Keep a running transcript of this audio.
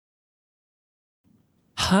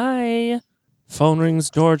Hi. Phone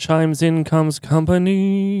rings, door chimes, in comes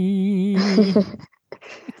company.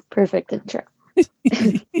 Perfect intro.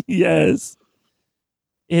 Yes.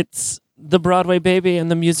 It's the Broadway Baby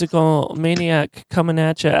and the Musical Maniac coming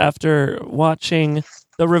at you after watching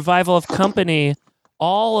the revival of Company.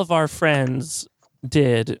 All of our friends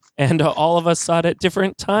did, and all of us saw it at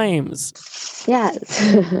different times.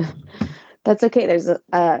 Yes. That's okay. There's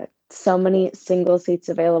so many single seats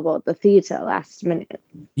available at the theater last minute.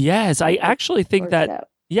 Yes, I actually think Works that, out.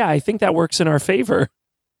 I think that works in our favor.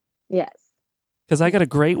 Yes. Because I got a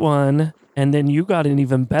great one, and then you got an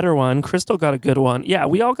even better one. Christel got a good one. Yeah,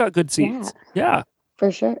 we all got good seats. Yeah. For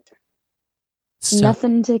sure. So,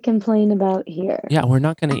 Nothing to complain about here. yeah, we're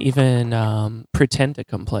not going to even pretend to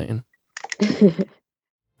complain.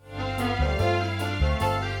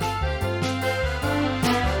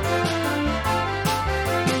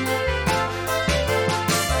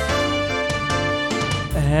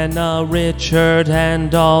 Anna, Richard,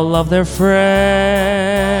 and all of their friends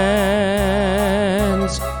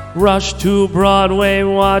rushed to Broadway,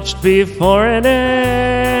 watched before it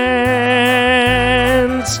ends.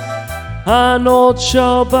 An old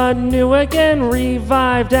show, but new again,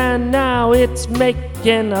 revived, and now it's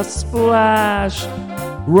making a splash.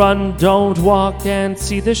 Run, don't walk, and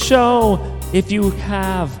see the show if you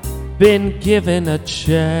have been given a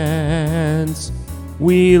chance.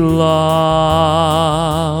 We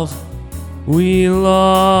love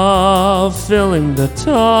filling the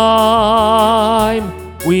time.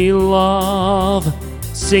 We love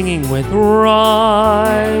singing with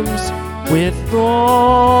rhymes, with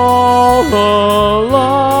all the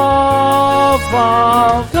love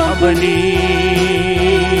of company.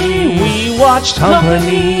 We watch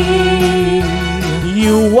company.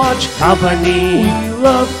 You watch company. We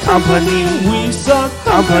love company. We saw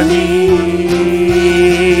company.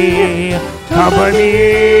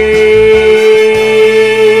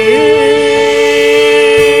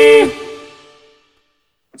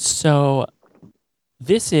 So,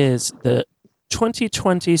 this is the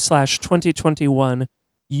 2020/2021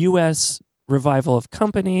 U.S. revival of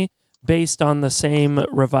Company, based on the same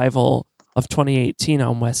revival of 2018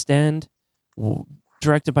 on West End,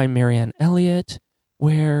 directed by Marianne Elliott,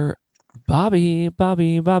 where Robbie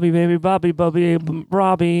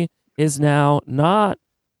is now not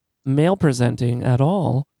male presenting at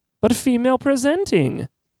all, but female presenting.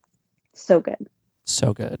 So good.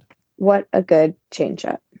 So good. What a good change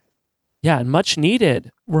up. Yeah, and much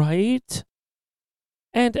needed, right?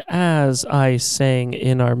 And as I sang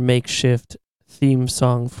in our makeshift theme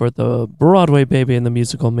song for the Broadway Baby and the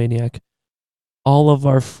Musical Maniac, all of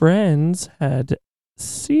our friends had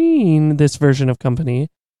seen this version of Company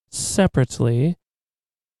separately.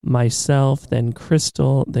 Myself, then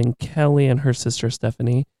Christel, then Kelly and her sister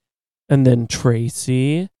Stephanie, and then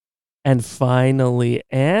Tracy, and finally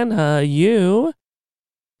Anna, you.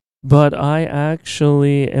 But I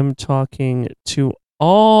actually am talking to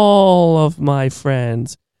all of my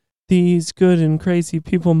friends. These good and crazy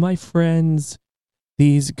people, my friends.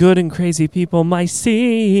 These good and crazy people, my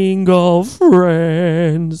single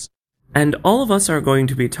friends. And all of us are going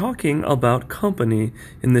to be talking about Company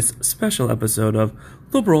in this special episode of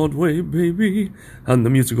The Broadway Baby and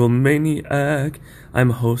the Musical Maniac.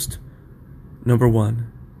 I'm host number 1,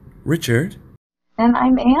 Richard. And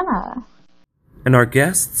I'm Anna. And our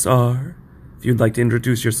guests are, if you'd like to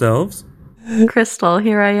introduce yourselves. Christel,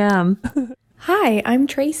 here I am. Hi, I'm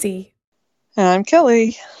Tracy. And I'm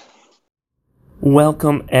Kelly.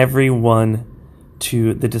 Welcome everyone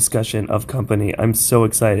to the discussion of Company. I'm so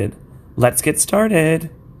excited. Let's get started.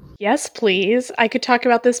 Yes, please. I could talk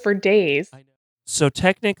about this for days. So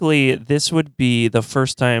technically, this would be the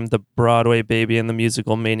first time the Broadway Baby and the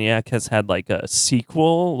Musical Maniac has had like a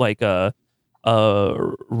sequel, like a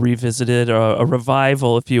revisited, or a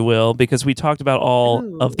revival, if you will, because we talked about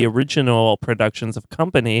all of the original productions of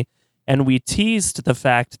Company, and we teased the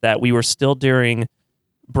fact that we were still during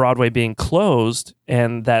Broadway being closed,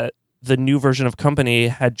 and that the new version of Company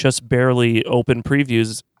had just barely opened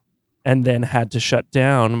previews and then had to shut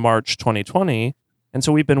down March 2020. And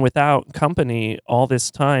so we've been without Company all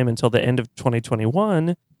this time until the end of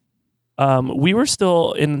 2021. We were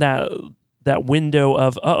still in that window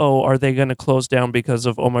of, are they going to close down because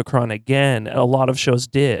of Omicron again? A lot of shows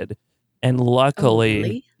did. And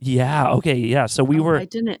luckily, really? So we were. I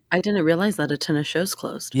didn't realize that a ton of shows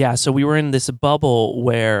closed. Yeah, so we were in this bubble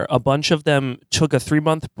where a bunch of them took a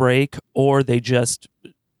 3-month break, or they just,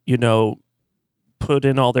 put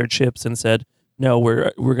in all their chips and said, no,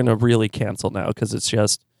 we're going to really cancel now because it's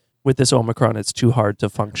just, with this Omicron, it's too hard to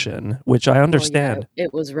function, which I understand. Well, yeah,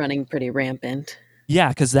 it was running pretty rampant. Yeah,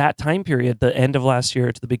 because that time period, the end of last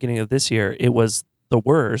year to the beginning of this year, it was the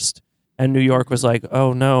worst. And New York was like,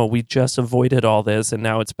 oh no, we just avoided all this and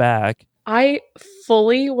now it's back. I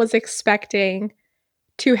fully was expecting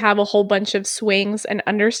to have a whole bunch of swings and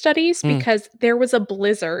understudies because there was a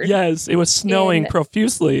blizzard. Yes, it was snowing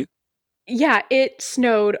profusely. Yeah, it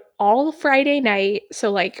snowed all Friday night.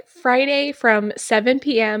 So, like, Friday from 7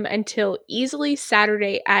 p.m. until easily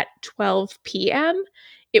Saturday at 12 p.m.,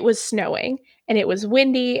 it was snowing and it was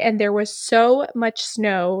windy. And there was so much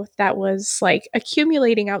snow that was like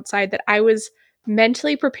accumulating outside that I was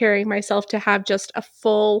mentally preparing myself to have just a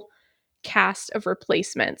full cast of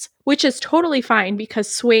replacements, which is totally fine because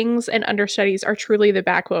swings and understudies are truly the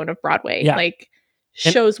backbone of Broadway. Yeah. Like,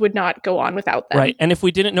 shows would not go on without them. Right. And if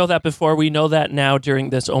we didn't know that before, we know that now during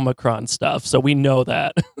this Omicron stuff. So we know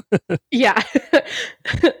that. Yeah.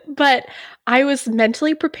 But I was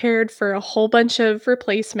mentally prepared for a whole bunch of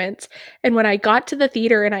replacements. And when I got to the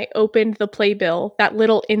theater and I opened the playbill, that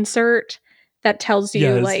little insert that tells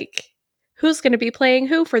you, Yes. like, who's going to be playing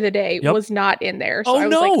who for the day was not in there. So Oh, I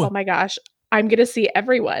was like, no. oh my gosh, I'm going to see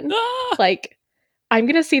everyone. Ah! Like, I'm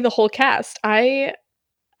going to see the whole cast.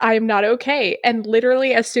 I'm not okay. And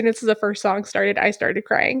literally, as soon as the first song started, I started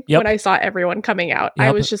crying when I saw everyone coming out. I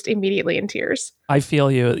was just immediately in tears. I feel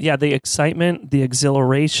you. Yeah, the excitement, the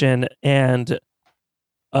exhilaration, and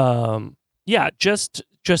just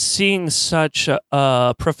seeing such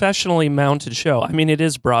a professionally mounted show. I mean, it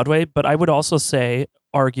is Broadway, but I would also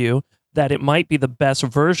argue that it might be the best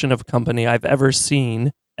version of Company I've ever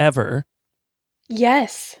seen, ever.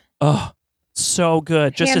 Yes. Oh, so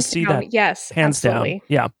good. Just Hands to see down, that. yes, Hands absolutely. down.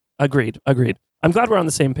 Yeah, agreed. I'm glad we're on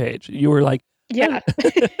the same page. You were like, yeah.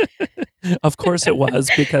 Of course it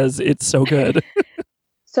was, because it's so good.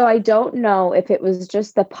 So I don't know if it was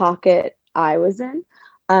just the pocket I was in,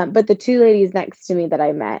 but the two ladies next to me that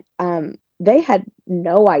I met, they had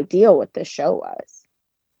no idea what the show was.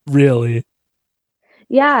 Really?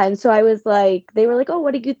 Yeah, and so I was like, they were like, oh,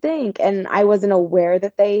 what did you think? And I wasn't aware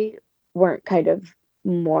that they weren't kind of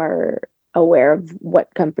more aware of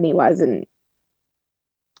what Company was, and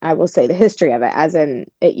I will say the history of it, as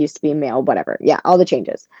in it used to be male, whatever. Yeah, all the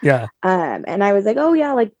changes. Yeah. And I was like, oh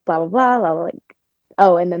yeah, like blah blah blah, blah, blah, like,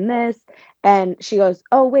 oh, and then this, and she goes,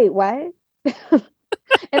 oh wait, what?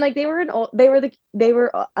 And like they were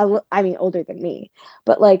I mean older than me,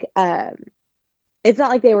 but like it's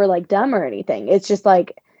not like they were like dumb or anything. It's just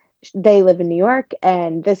like they live in New York,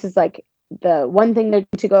 and this is like the one thing they're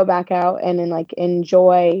to go back out and then like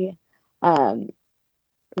enjoy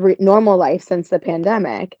normal life since the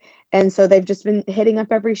pandemic. And so they've just been hitting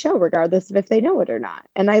up every show regardless of if they know it or not.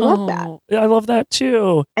 And I love that. I love that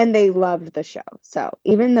too. And they loved the show. So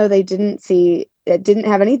even though they didn't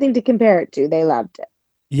have anything to compare it to, they loved it.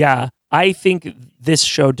 Yeah, I think this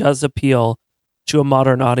show does appeal to a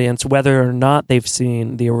modern audience, whether or not they've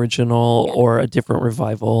seen the original or a different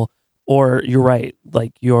revival. Or you're right,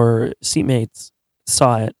 like your seatmates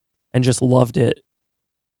saw it and just loved it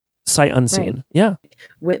sight unseen. Right. Yeah.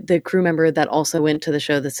 With the crew member that also went to the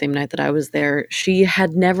show the same night that I was there, she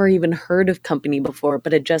had never even heard of Company before,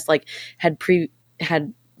 but it just like had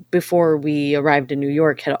before we arrived in New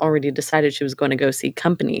York, had already decided she was going to go see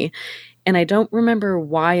Company. And I don't remember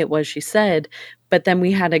why it was she said, but then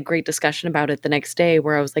we had a great discussion about it the next day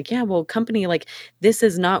where I was like, yeah, well, Company, like, this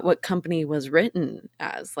is not what Company was written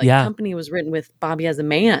as. Like, Company was written with Bobby as a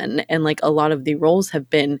man. And, like, a lot of the roles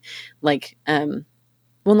have been, like,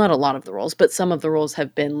 well, not a lot of the roles, but some of the roles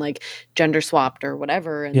have been, like, gender swapped or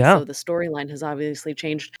whatever. And so the storyline has obviously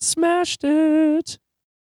changed. Smashed it.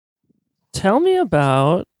 Tell me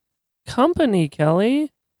about Company,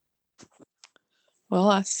 Kelly. Well,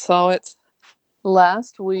 I saw it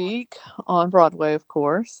last week on Broadway, of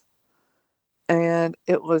course, and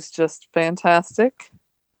it was just fantastic.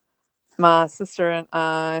 My sister and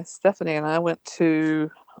I, Stephanie and I, went to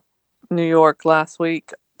New York last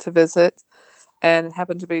week to visit, and it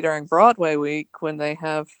happened to be during Broadway week when they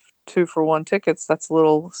have 2-for-1 tickets. That's a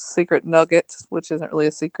little secret nugget, which isn't really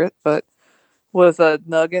a secret, but was a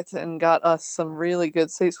nugget, and got us some really good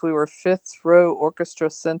seats. We were 5th row orchestra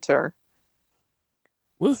center.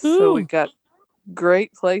 Woohoo! So we got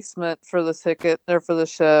great placement for the ticket or for the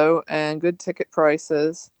show and good ticket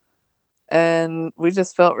prices. And we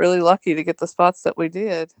just felt really lucky to get the spots that we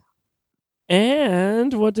did.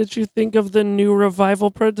 And what did you think of the new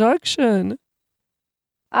revival production?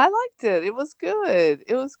 I liked it. It was good.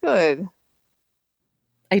 It was good.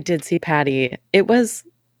 I did see Patty. It was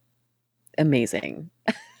amazing.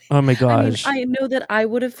 Oh my gosh. I mean, I know that I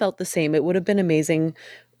would have felt the same. It would have been amazing,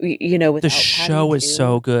 you know, without the show Patty is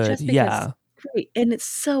so good. great. And it's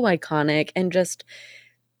so iconic, and just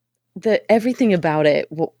everything about it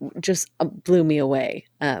just blew me away.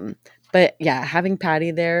 But yeah, having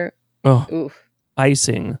Patty there, Oh, oof.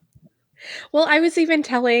 icing. Well, I was even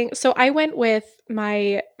so I went with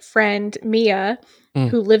my friend Mia,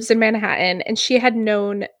 who lives in Manhattan, and she had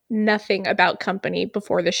known nothing about Company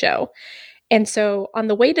before the show. And so on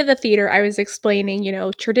the way to the theater, I was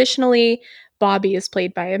explaining, traditionally, Bobby is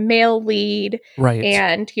played by a male lead. Right.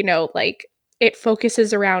 And, like it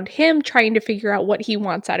focuses around him trying to figure out what he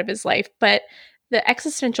wants out of his life. But the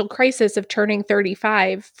existential crisis of turning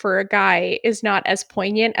 35 for a guy is not as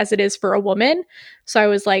poignant as it is for a woman. So I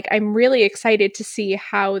was like, I'm really excited to see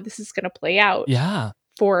how this is going to play out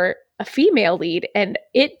for a female lead. And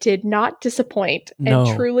it did not disappoint. No.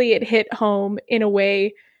 And truly, it hit home in a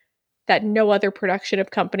way that no other production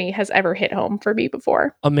of Company has ever hit home for me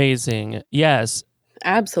before. Amazing. Yes.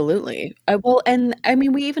 Absolutely. Well, and I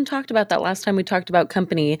mean, we even talked about that last time we talked about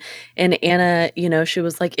Company, and Anna, she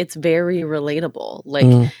was like, it's very relatable.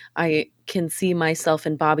 Like, I can see myself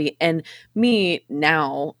in Bobby, and me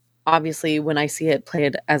now. Obviously, when I see it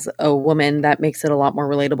played as a woman, that makes it a lot more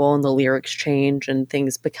relatable, and the lyrics change and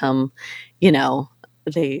things become,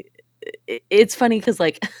 it's funny because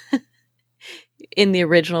like in the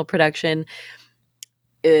original production,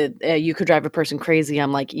 You Could Drive a Person Crazy,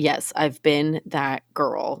 I'm like, yes, I've been that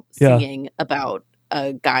girl singing about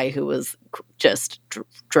a guy who was just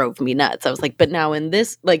drove me nuts. I was like, but now in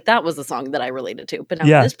this, like, that was the song that I related to. But now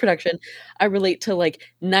in this production, I relate to like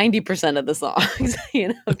 90% of the songs, because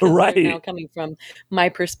they're now coming from my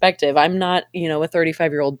perspective. I'm not, a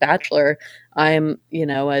 35-year-old bachelor. I'm, a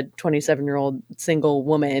 27-year-old single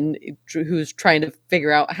woman who's trying to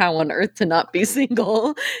figure out how on earth to not be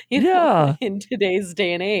single, in today's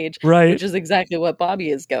day and age, which is exactly what Bobby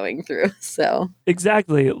is going through. So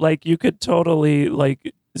exactly, like you could totally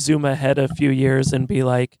like zoom ahead a few years and be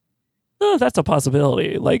like, oh, that's a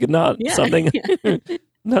possibility. Like not something,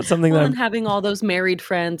 not something well, that and having all those married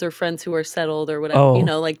friends or friends who are settled or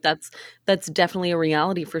whatever, like that's definitely a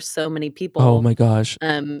reality for so many people. Oh my gosh.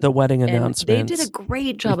 The wedding announcements. They did a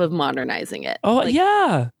great job of modernizing it. Oh,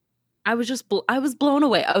 yeah. I was blown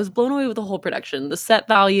away. I was blown away with the whole production, the set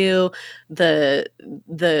value, the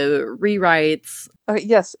rewrites.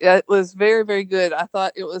 Yes, it was very, very good. I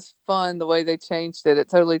thought it was fun the way they changed it. It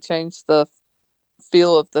totally changed the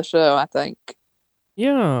feel of the show, I think.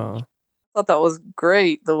 Yeah. I thought that was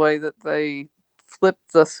great the way that they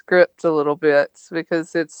flipped the script a little bit,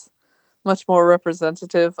 because it's much more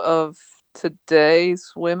representative of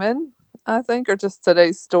today's women, I think, or just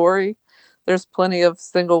today's story. There's plenty of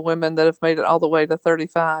single women that have made it all the way to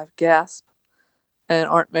 35, gasp, and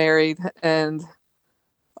aren't married and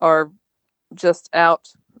are just out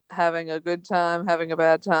having a good time, having a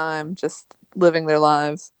bad time, just living their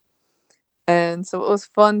lives. And so it was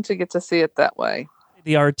fun to get to see it that way.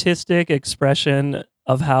 The artistic expression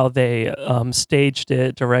of how they staged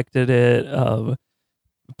it, directed it,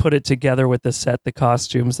 put it together with the set, the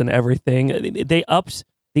costumes, and everything. They upped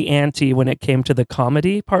the ante when it came to the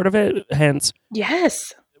comedy part of it. Hence,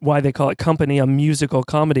 why they call it Company, a musical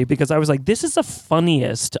comedy. Because I was like, this is the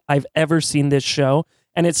funniest I've ever seen this show,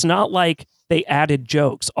 and it's not like they added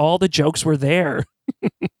jokes. All the jokes were there.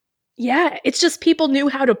 Yeah, it's just people knew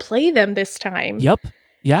how to play them this time. Yep.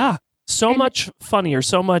 Yeah. So much funnier,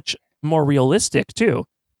 so much more realistic too.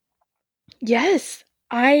 Yes.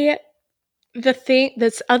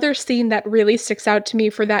 This other scene that really sticks out to me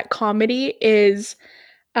for that comedy is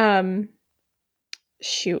the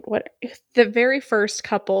very first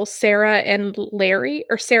couple, Sarah and Larry,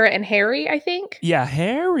 or Sarah and Harry, I think. Yeah,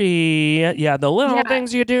 Harry. Yeah, the little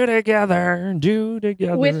things you do together.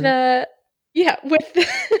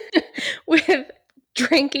 With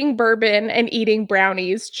drinking bourbon and eating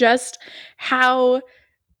brownies, just how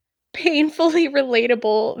painfully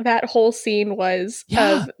relatable that whole scene was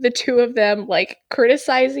of the two of them like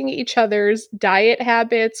criticizing each other's diet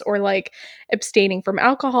habits or like abstaining from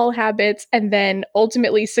alcohol habits, and then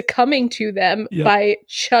ultimately succumbing to them by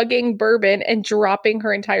chugging bourbon and dropping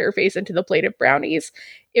her entire face into the plate of brownies.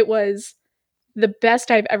 It was the best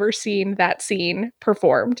I've ever seen that scene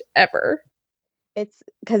performed ever. It's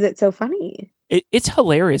because it's so funny. It's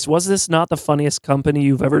hilarious. Was this not the funniest Company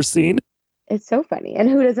you've ever seen? It's so funny. And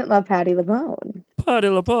who doesn't love Patti LuPone? Patti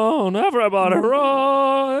LuPone, everybody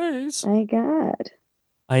rise. My God.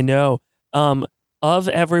 I know. Of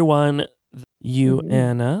everyone, you,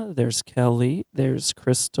 Anna, there's Kelly, there's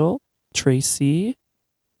Christel, Tracy,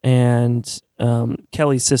 and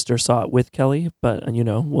Kelly's sister saw it with Kelly, but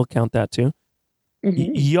we'll count that too.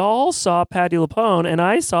 Y'all saw Patti LuPone, and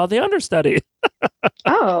I saw the understudy.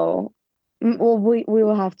 Oh, well, we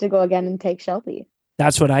will have to go again and take Shelby.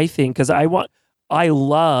 That's what I think, because I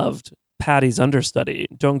loved Patty's understudy.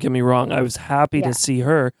 Don't get me wrong. I was happy Yeah. to see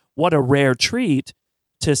her. What a rare treat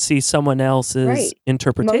to see someone else's Right.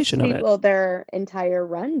 interpretation Most of it. people, their entire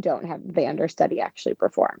run don't have the understudy actually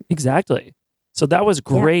perform. Exactly. So that was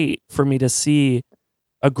great for me to see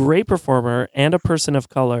a great performer and a person of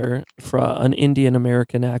color from an Indian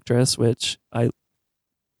American actress, which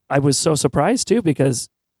I was so surprised too, because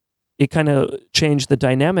it kind of changed the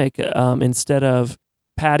dynamic. Instead of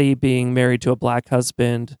Patty being married to a black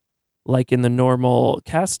husband, like in the normal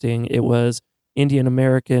casting, it was Indian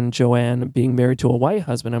American Joanne being married to a white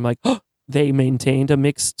husband. I'm like, oh, they maintained a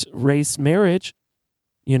mixed race marriage,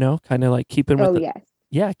 kind of like keeping with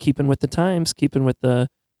keeping with the times, keeping with the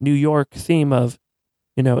New York theme of,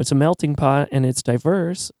 it's a melting pot and it's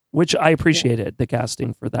diverse, which I appreciated the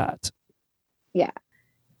casting for that. Yeah.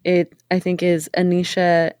 It, I think, is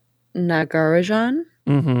Anisha Nagarajan.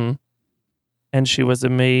 Mm-hmm. And she was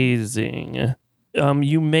amazing.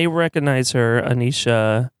 You may recognize her,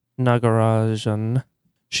 Anisha Nagarajan.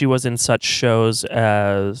 She was in such shows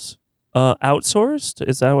as Outsourced.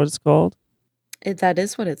 Is that what it's called? That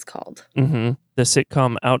is what it's called. Mm-hmm. The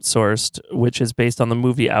sitcom Outsourced, which is based on the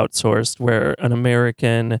movie Outsourced, where an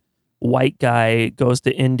American white guy goes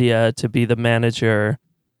to India to be the manager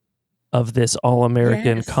of this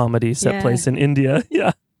all-American comedy set place in India.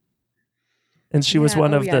 Yeah. And she was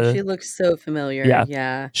one of the... She looks so familiar.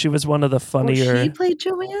 Yeah. She was one of the funnier... Oh, she played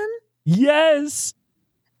Joanne? Yes!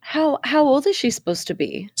 How old is she supposed to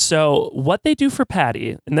be? So what they do for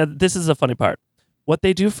Patty, and this is the funny part, what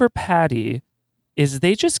they do for Patty is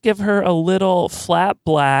they just give her a little flat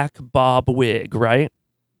black bob wig, right?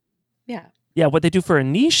 Yeah. Yeah, what they do for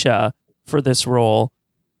Anisha for this role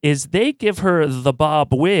is they give her the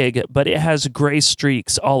bob wig, but it has gray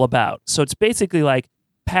streaks all about. So it's basically like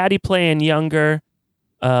Patty playing younger,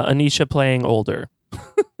 Anisha playing older.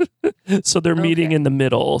 So they're meeting in the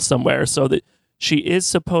middle somewhere. So that she is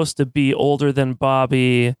supposed to be older than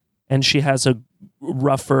Bobby, and she has a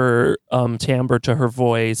rougher timbre to her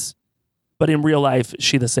voice. But in real life,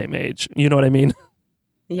 she's the same age. You know what I mean?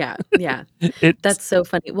 Yeah. That's so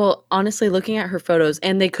funny. Well, honestly, looking at her photos,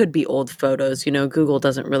 and they could be old photos, Google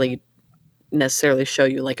doesn't really necessarily show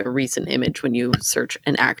you like a recent image when you search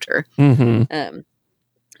an actor. Mm-hmm.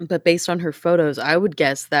 But based on her photos, I would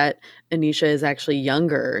guess that Anisha is actually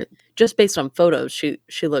younger. Just based on photos, she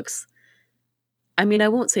looks... I mean, I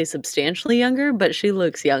won't say substantially younger, but she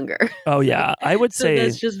looks younger. Oh, yeah. I would say...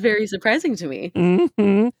 that's just very surprising to me.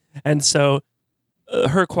 Mm-hmm. And so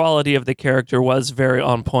her quality of the character was very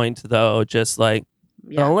on point, though. Just like,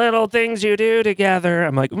 the little things you do together.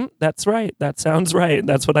 I'm like, that's right. That sounds right.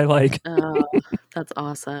 That's what I like. Oh, that's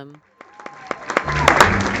awesome.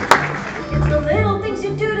 It's the little things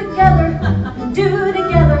you do together,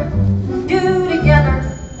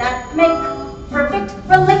 that make perfect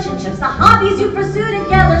relationships. The hobbies you pursue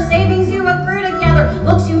together, savings you accrue together,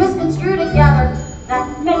 looks you misconstrue together,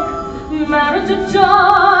 that make marriage a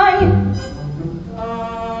joy.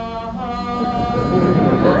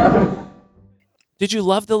 Did you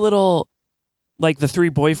love the little, like the three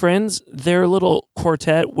boyfriends? Their little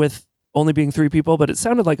quartet with only being three people, but it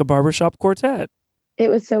sounded like a barbershop quartet. It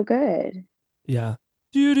was so good. Yeah.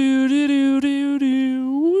 Do do do do do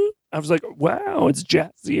do. I was like, wow, it's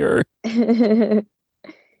jazzier.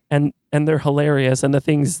 and they're hilarious, and the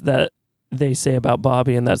things that they say about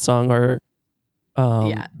Bobby in that song are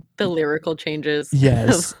the lyrical changes.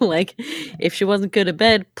 Yes. Like, if she wasn't good at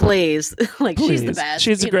bed, please. Like, please. She's the best.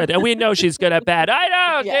 She's good. And we know she's good at bed. I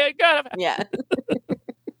know. Yeah.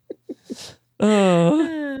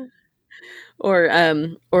 Oh.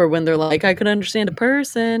 Or when they're like, I could understand a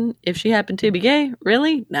person if she happened to be gay.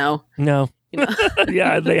 Really? No.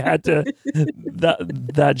 Yeah, they had to.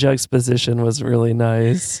 That juxtaposition was really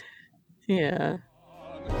nice. Yeah.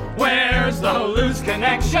 Where's the loose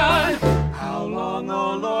connection? How long,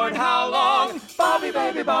 oh Lord, how long? Bobby,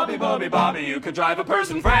 baby, Bobby, Bobby, Bobby, you could drive a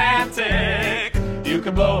person frantic. You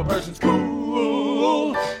could blow a person's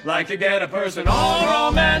cool. Like to get a person all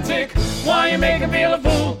romantic. Why you make him feel a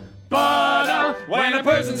fool? But when a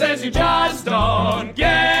person says you just don't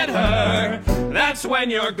get her, that's when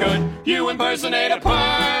you're good. You impersonate a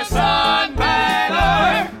person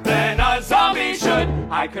better than a zombie should.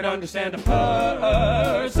 I could understand a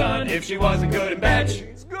person if she wasn't good in bed.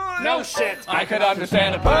 She's good. No shit. I could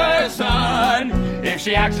understand a person if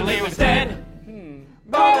she actually was dead.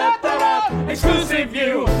 Exclusive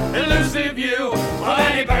view, elusive view. Will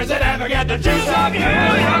any person ever get the juice of you?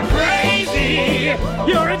 You're crazy.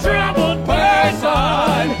 You're a troubled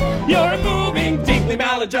person. You're a moving, deeply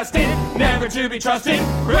maladjusted, never to be trusted,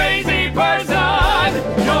 crazy person.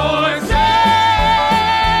 Yourself.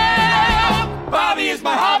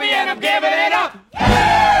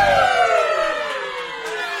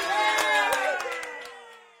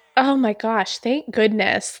 Oh my gosh, thank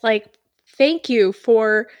goodness. Like, thank you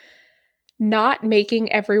for not making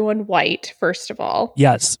everyone white, first of all.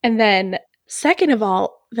 Yes. And then, second of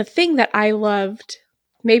all, the thing that I loved,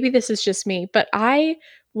 maybe this is just me, but I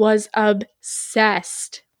was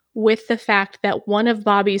obsessed with the fact that one of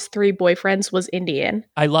Bobby's 3 boyfriends was Indian.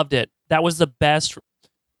 I loved it. That was the best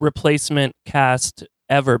replacement cast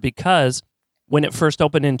ever because when it first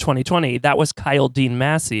opened in 2020, that was Kyle Dean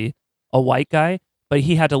Massey, a white guy, but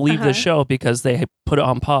he had to leave the show because they put it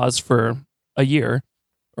on pause for a year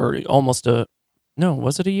or almost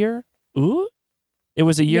was it a year? Ooh, it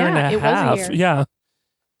was a year and a it was a half. year. Yeah.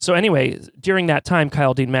 So anyway, during that time,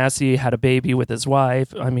 Kyle Dean Massey had a baby with his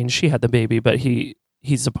wife. I mean, she had the baby, but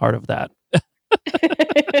he's a part of that.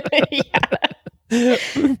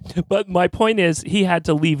 But my point is, he had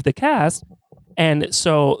to leave the cast, and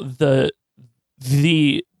so the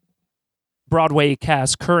Broadway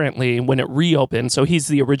cast currently, when it reopened, so he's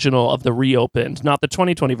the original of the reopened, not the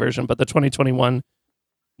 2020 version, but the 2021,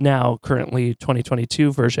 now currently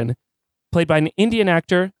 2022 version, played by an Indian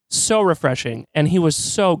actor. So refreshing, and he was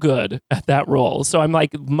so good at that role. So I'm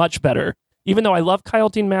like, much better. Even though I love Kyle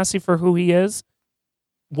Dean Massey for who he is,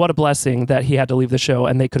 what a blessing that he had to leave the show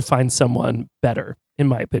and they could find someone better, in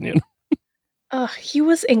my opinion. He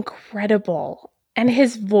was incredible. And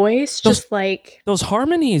his voice just like... Those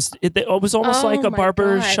harmonies, it was almost like a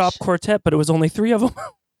barbershop quartet, but it was only 3 of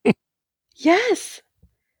them. Yes.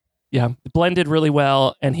 Yeah, it blended really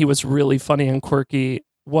well, and he was really funny and quirky.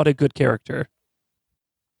 What a good character.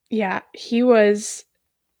 Yeah, he was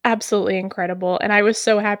absolutely incredible. And I was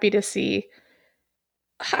so happy to see...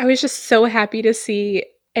 I was just so happy to see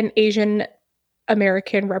an Asian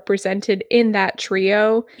American represented in that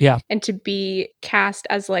trio. Yeah. And to be cast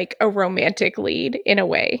as like a romantic lead in a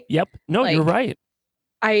way. Yep. No, like, you're right.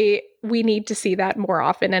 We need to see that more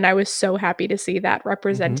often. And I was so happy to see that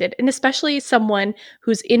represented. And especially someone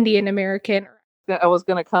who's Indian American. I was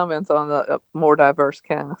going to comment on the more diverse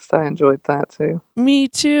cast. I enjoyed that too. Me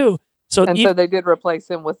too. So they did replace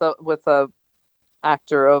him with a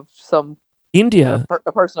actor of some India,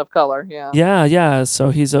 a person of color. Yeah. Yeah. So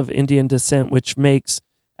he's of Indian descent, which makes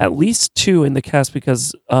at least 2 in the cast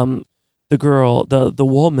because the girl, the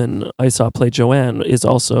woman I saw play Joanne, is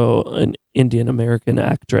also an Indian American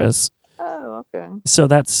actress. Oh, okay. So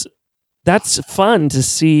that's fun to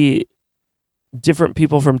see different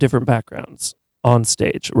people from different backgrounds on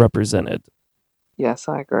stage represented. Yes,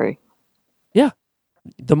 I agree. Yeah.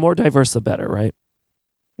 The more diverse, the better, right?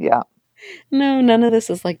 Yeah. No, none of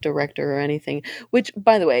this is like director or anything. Which,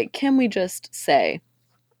 by the way, can we just say,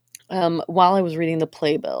 while I was reading the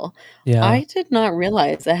playbill, I did not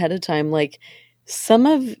realize ahead of time, like, some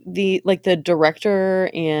of the, like, the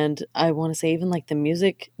director and I want to say even like the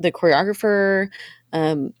music, the choreographer,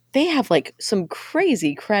 they have like some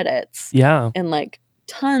crazy credits. Yeah. And like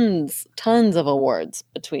tons of awards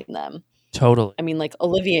between them. Totally. I mean, like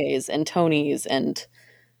Olivier's and Tony's and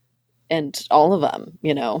all of them,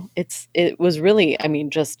 it was really, I mean,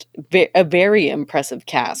 just a very impressive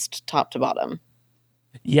cast, top to bottom.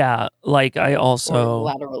 Yeah, like I also... Or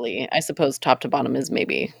laterally. I suppose top to bottom is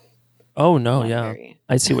maybe... Oh, no, yeah.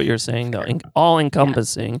 I see what you're saying, though. All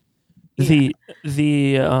encompassing. Yeah.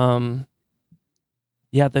 The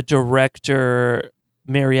director,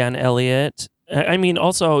 Marianne Elliott. I mean,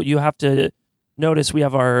 also, you have to notice we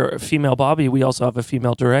have our female Bobby. We also have a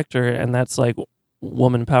female director, and that's like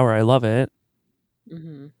woman power. I love it.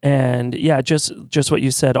 Mm-hmm. And yeah, just what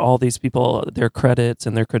you said, all these people, their credits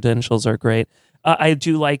and their credentials are great. I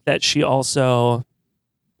do like that she also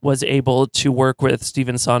was able to work with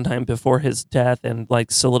Stephen Sondheim before his death and like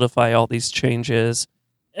solidify all these changes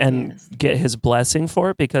and get his blessing for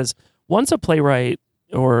it, because once a playwright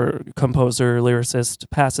or composer, lyricist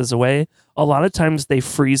passes away, a lot of times they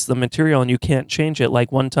freeze the material and you can't change it.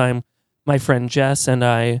 Like one time, my friend Jess and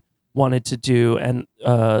I wanted to do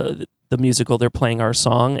the musical, they're playing our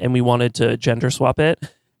song, and we wanted to gender swap it.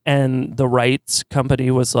 And the rights company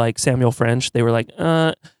was like, Samuel French, they were like,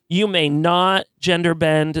 you may not gender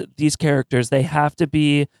bend these characters. They have to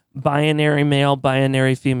be binary male,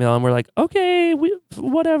 binary female. And we're like, okay,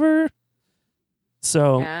 whatever.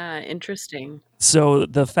 So yeah, interesting. So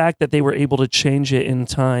the fact that they were able to change it in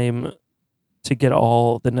time to get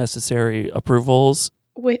all the necessary approvals,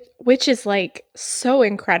 which is like so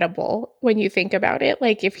incredible when you think about it.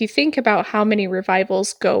 Like if you think about how many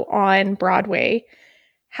revivals go on Broadway,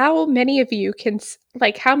 how many of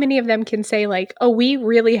them can say like, oh, we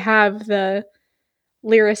really have the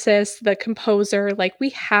lyricist, the composer, like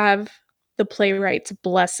we have the playwright's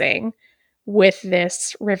blessing with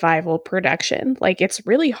this revival production. Like, it's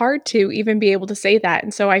really hard to even be able to say that.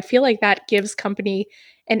 And so I feel like that gives Company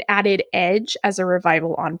an added edge as a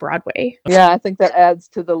revival on Broadway. Yeah, I think that adds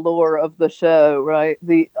to the lore of the show, right?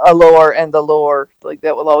 The allure and the lore. Like,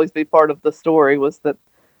 that will always be part of the story, was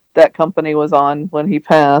that company was on when he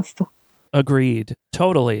passed. Agreed.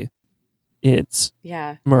 Totally. It's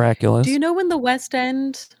Yeah. miraculous. Do you know when the West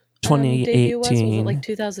End debut was? Was it 2018. like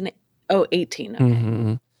 2008? Oh, 18. Okay.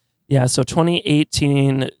 Mhm. Yeah, so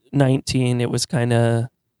 2018, 19, it was kind of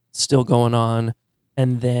still going on.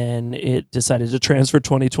 And then it decided to transfer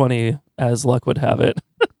 2020, as luck would have it.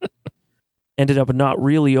 Ended up not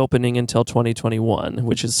really opening until 2021,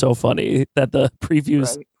 which is so funny that the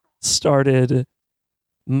previews Right. started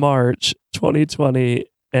March 2020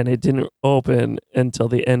 and it didn't open until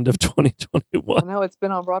the end of I 2021. know it's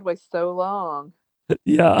been on Broadway so long,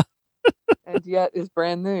 Yeah. and yet is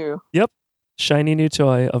brand new. Yep. Shiny new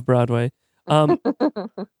toy of Broadway.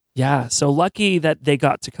 Yeah, so lucky that they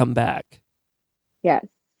got to come back. Yes.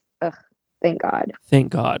 Ugh. Thank God.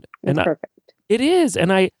 Thank God. It's And perfect. it is.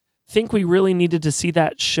 And I think we really needed to see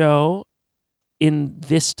that show in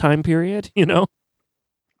this time period, you know?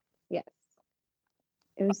 Yes.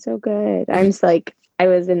 It was so good. I'm just like, I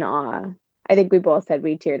was in awe. I think we both said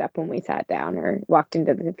we teared up when we sat down or walked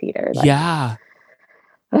into the theater. Like, Yeah.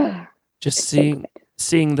 Just it's so good.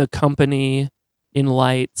 seeing the company in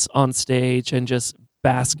lights on stage and just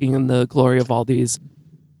basking in the glory of all these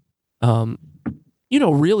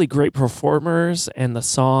really great performers and the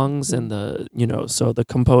songs and so the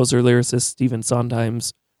composer lyricist Stephen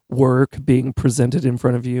Sondheim's work being presented in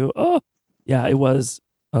front of you. Oh yeah, it was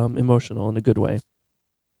emotional in a good way.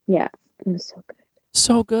 Yeah, it was so good.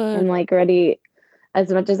 So good. I'm like ready as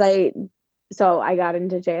much as I got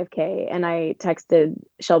into JFK and I texted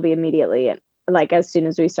Shelby immediately, and like as soon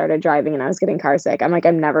as we started driving and I was getting car sick, I'm like,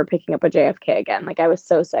 I'm never picking up a JFK again. Like, I was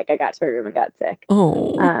so sick. I got to my room and got sick.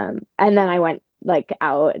 Oh. And then I went like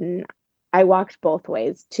out and I walked both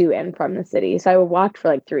ways to and from the city. So I walked for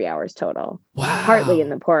like 3 hours total. Wow. Partly in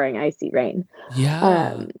the pouring icy rain.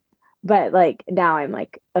 Yeah. But like now I'm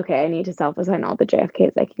like, okay, I need to self-assign all the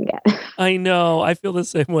JFKs I can get. I know. I feel the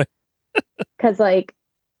same way. Because like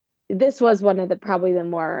this was one of probably the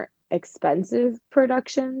more expensive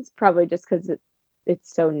productions, probably just because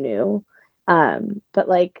it's so new. But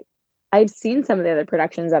like I've seen some of the other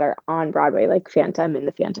productions that are on Broadway, like Phantom in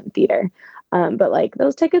the Phantom Theater. But like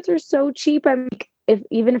those tickets are so cheap. I'm like,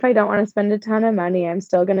 even if I don't want to spend a ton of money, I'm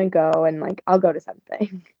still gonna go and like I'll go to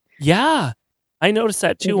something. Yeah. I noticed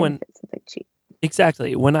that too Even if it's something cheap.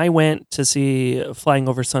 Exactly. When I went to see Flying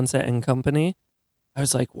Over Sunset and Company, I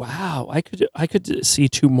was like, wow, I could see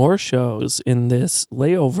 2 more shows in this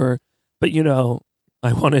layover, but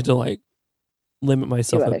I wanted to like limit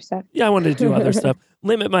myself. Do other stuff. Yeah, I wanted to do other stuff.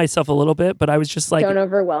 Limit myself a little bit, but I was just like, don't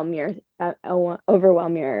overwhelm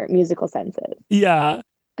your musical senses. yeah.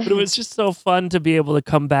 But it was just so fun to be able to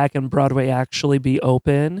come back and Broadway actually be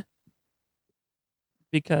open.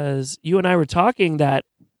 Because you and I were talking that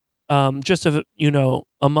just a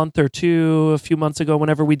month or two, a few months ago,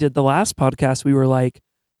 whenever we did the last podcast, we were like,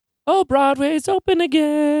 "Oh, Broadway's open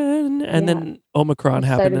again," and then Omicron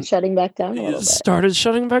happened. Started shutting back down a little bit. Started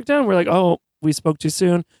shutting back down. We're like, "Oh, we spoke too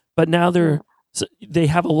soon," but now they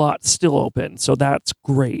have a lot still open, so that's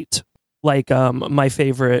great. Like my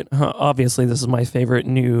favorite, obviously, this is my favorite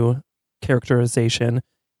new characterization.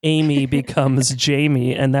 Amy becomes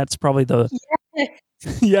Jamie, and that's probably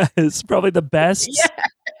it's probably the best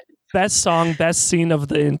song, best scene of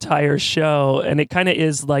the entire show. And it kind of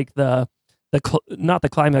is like not the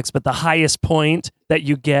climax, but the highest point that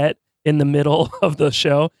you get in the middle of the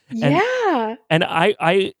show. And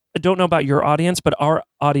I don't know about your audience, but our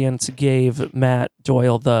audience gave Matt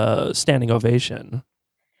Doyle the standing ovation.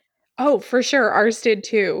 Oh, for sure. Ours did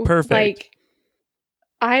too. Perfect.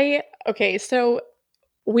 So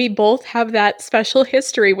we both have that special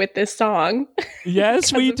history with this song.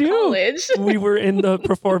 Yes, we do. College. We were in the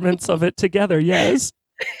performance of it together. Yes.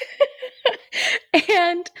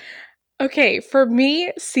 And for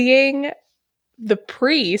me, seeing the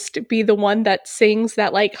priest be the one that sings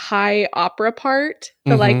that like high opera part,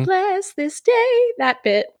 the like bless this day, that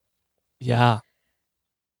bit. Yeah.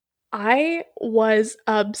 I was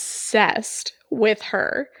obsessed with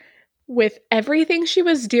her. With everything she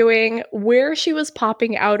was doing, where she was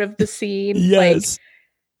popping out of the scene. Yes.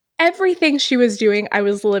 Like, everything she was doing, I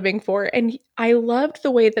was living for. And I loved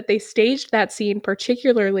the way that they staged that scene,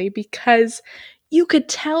 particularly because you could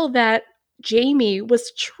tell that Jamie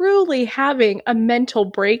was truly having a mental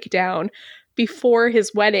breakdown before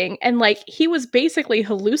his wedding, and like he was basically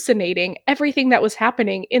hallucinating everything that was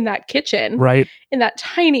happening in that kitchen, Right. in that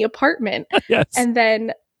tiny apartment. Yes. And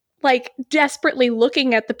then like desperately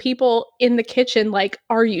looking at the people in the kitchen like,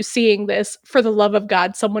 are you seeing this? For the love of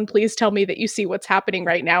God, someone please tell me that you see what's happening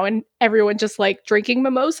right now. And everyone just like drinking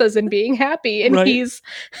mimosas and being happy, and Right. he's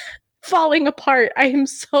falling apart. I am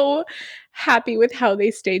so happy with how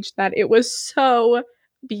they staged that. It was so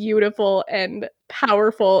beautiful and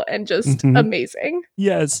powerful and just Mhm. amazing.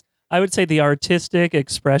 Yes. I would say the artistic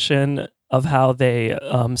expression of how they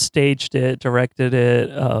staged it, directed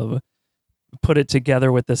it, put it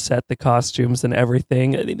together with the set, the costumes, and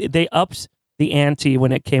everything. They upped the ante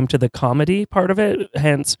when it came to the comedy part of it,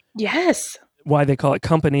 hence Yes. why they call it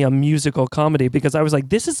Company, a musical comedy, because I was like,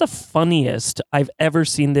 this is the funniest I've ever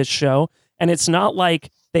seen this show. And it's not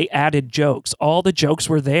like they added jokes. All the jokes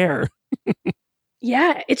were there.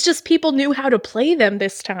 Yeah, it's just people knew how to play them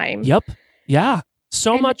this time. Yep. Yeah.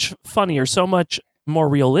 So And- much funnier, so much more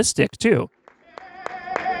realistic, too.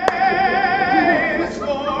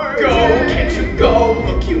 Go, can't you go?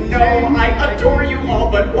 Look, you know I adore you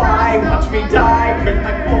all, but why watch me die when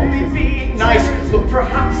I'm only being nice? Look,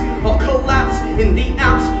 perhaps I'll collapse in the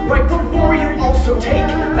apps right before you also take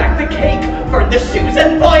back the cake, burn the shoes,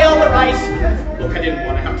 and boil the rice. Look, I didn't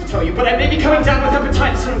want to have to tell you, but I may be coming down with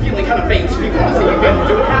hepatitis and I'm feeling kind of faint. So you want to say you can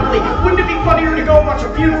do it happily? Wouldn't it be funnier to go watch a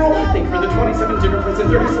funeral? Think for the 27 dinner plates and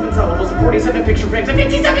 37 syllables and 47 picture frames and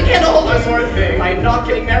 57 candle holders sort of thing. I'm not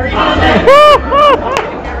getting married. I'm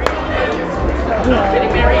not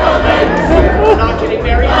getting married. I'm not getting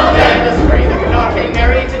married. Just pray that you're not getting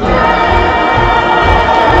married today.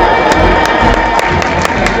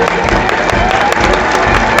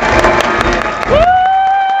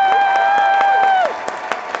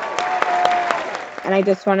 And I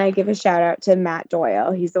just want to give a shout out to Matt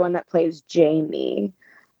Doyle. He's the one that plays Jamie.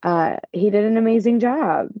 He did an amazing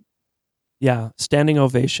job. Yeah. Standing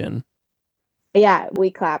ovation. Yeah, we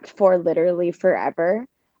clapped for literally forever.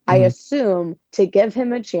 I Mhm. assume to give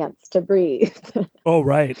him a chance to breathe. Oh,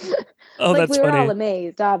 right. Oh, like that's we were all funny.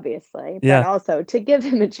 amazed, obviously, Yeah. but also to give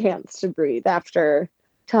him a chance to breathe after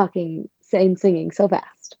talking, singing so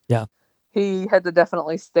fast. Yeah. He had to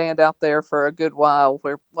definitely stand out there for a good while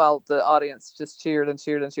while the audience just cheered and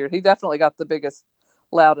cheered and cheered. He definitely got the biggest,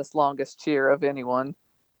 loudest, longest cheer of anyone.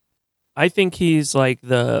 I think he's like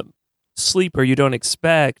the sleeper you don't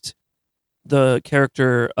expect the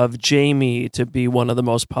character of Jamie to be one of the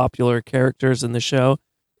most popular characters in the show,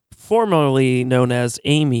 formerly known as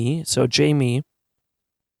Amy. So Jamie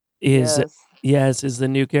is is the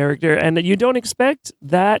new character, and you don't expect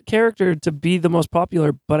that character to be the most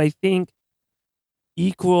popular, but I think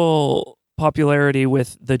equal popularity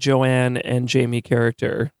with the Joanne and Jamie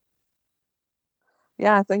character.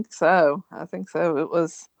 Yeah, I think so. It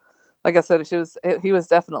was, like I said, he was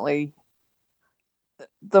definitely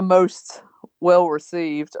the most well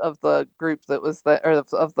received of the group that was there, or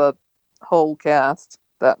of the whole cast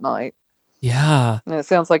that night. Yeah. And it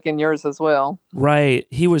sounds like in yours as well. Right.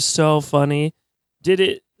 He was so funny. Did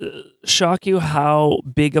it shock you how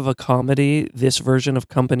big of a comedy this version of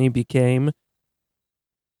Company became?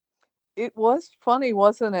 It was funny,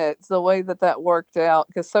 wasn't it? The way that worked out,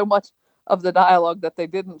 because so much of the dialogue that they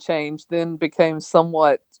didn't change then became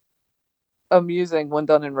somewhat amusing when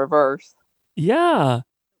done in reverse. Yeah.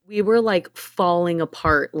 We were like falling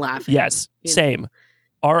apart laughing. Yes, same.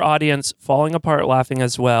 Our audience falling apart laughing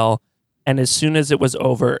as well. And as soon as it was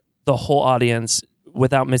over, the whole audience,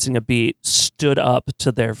 without missing a beat, stood up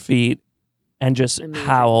to their feet and just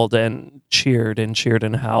howled and cheered and cheered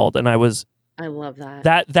and howled. And I love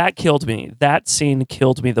that. That killed me. That scene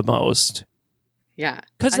killed me the most. Yeah.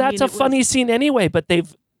 Because that's a funny scene anyway, but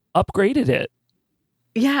they've upgraded it.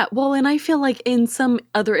 Yeah, well, and I feel like in some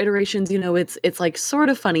other iterations, it's like sort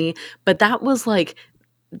of funny, but that was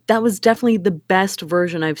definitely the best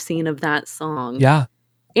version I've seen of that song. Yeah.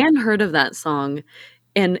 And heard of that song.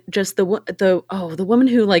 And just the woman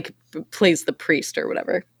who like plays the priest or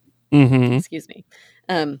whatever. Mm-hmm. Excuse me.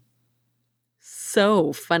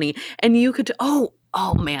 So funny. And you could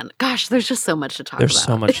oh man, gosh, there's just so much to talk about. There's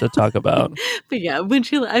so much to talk about. But yeah, when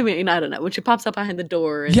I don't know, when she pops up behind the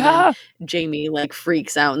door and then Jamie like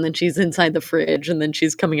freaks out and then she's inside the fridge and then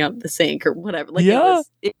she's coming out of the sink or whatever. Like it was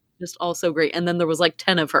just all so great. And then there was like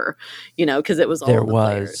 10 of her, because it was all the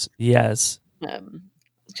players. Yes.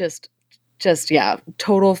 Just yeah,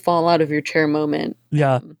 total fall out of your chair moment.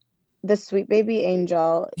 Yeah. The sweet baby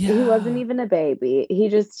angel, he wasn't even a baby. He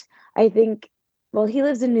just, I think, well, he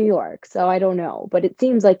lives in New York, so I don't know, but it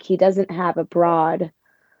seems like he doesn't have a broad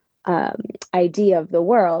idea of the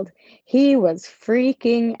world, he was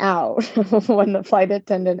freaking out when the flight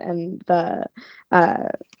attendant and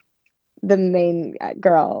the main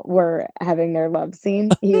girl were having their love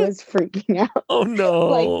scene. He was freaking out. Oh Like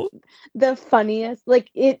no. the funniest,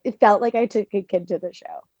 like it felt like I took a kid to the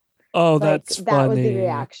show. Oh, Like that's that was the funny.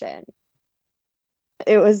 reaction.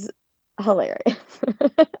 It was hilarious.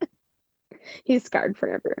 He's scarred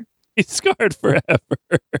forever. He's scarred forever.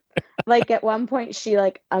 Like at one point she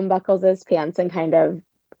like unbuckles his pants and kind of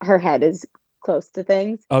her head is close to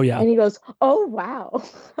things. Oh yeah. And he goes, "Oh wow."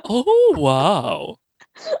 Oh wow.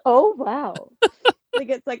 Oh wow. Like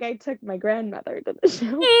it's like I took my grandmother to the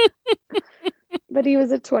show. But he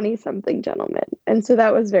was a 20-something gentleman. And so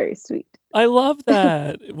that was very sweet. I love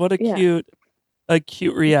that. What a Yeah.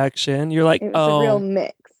 cute reaction. You're like, It was a real oh,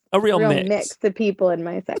 mix. a real mix. of people in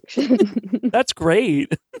my section. That's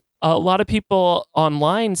great. A lot of people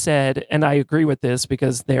online said, and I agree with this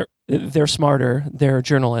because they're smarter, they're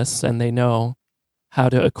journalists, and they know how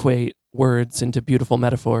to equate words into beautiful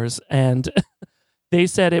metaphors. And they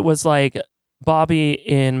said it was like Bobby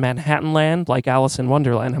in Manhattan Land, like Alice in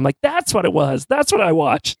Wonderland. I'm like, that's what it was. That's what I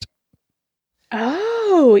watched.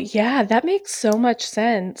 Oh, yeah, that makes so much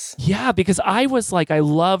sense. Yeah, because I was like, I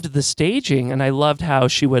loved the staging and I loved how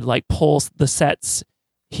she would like pull the sets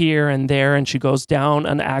here and there and she goes down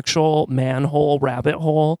an actual manhole, rabbit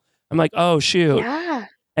hole. I'm like, oh, shoot. Yeah.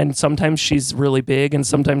 And sometimes she's really big and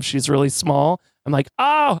sometimes she's really small. I'm like,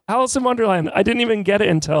 oh, Alice in Wonderland. I didn't even get it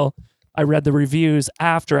until I read the reviews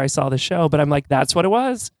after I saw the show, but I'm like, that's what it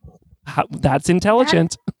was. That's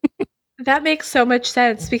intelligent. That makes so much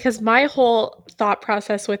sense because my whole thought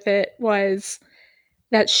process with it was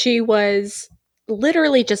that she was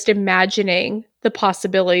literally just imagining the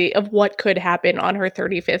possibility of what could happen on her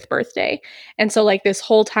 35th birthday. And so, like, this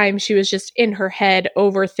whole time, she was just in her head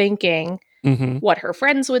overthinking what her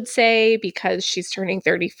friends would say because she's turning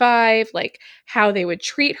 35, like how they would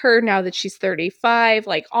treat her now that she's 35,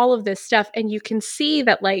 like all of this stuff. And you can see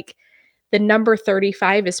that, like, the number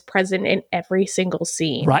 35 is present in every single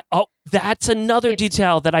scene. Right. Oh, that's another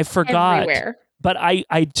detail that I forgot. Everywhere. But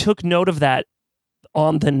I took note of that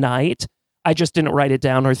on the night. I just didn't write it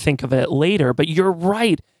down or think of it later. But you're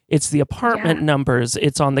right. It's the apartment numbers.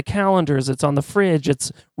 It's on the calendars. It's on the fridge.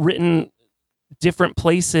 It's written different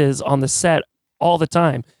places on the set all the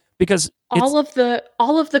time because all of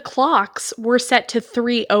the clocks were set to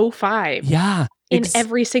 3:05. Yeah. In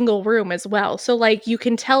every single room as well. So like you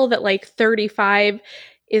can tell that like 35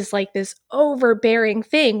 is like this overbearing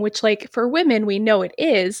thing, which like for women we know it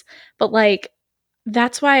is, but like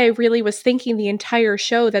that's why I really was thinking the entire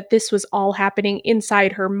show that this was all happening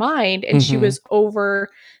inside her mind and she was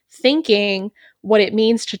overthinking what it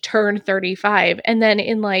means to turn 35. And then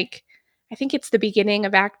in like I think it's the beginning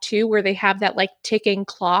of Act 2 where they have that like ticking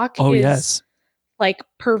clock yes. like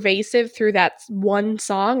pervasive through that one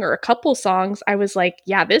song or a couple songs. I was like,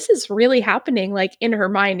 yeah, this is really happening like in her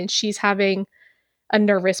mind and she's having a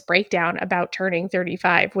nervous breakdown about turning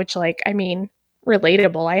 35, which like, I mean,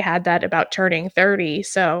 relatable. I had that about turning 30,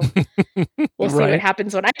 so we'll see what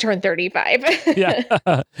happens when I turn 35. Yeah.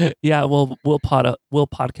 Yeah, we'll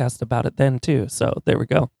podcast about it then too. So there we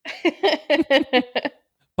go.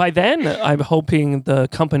 By then, I'm hoping the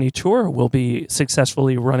company tour will be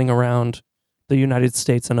successfully running around the United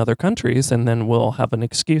States and other countries, and then we'll have an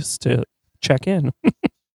excuse to check in.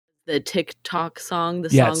 The TikTok song, the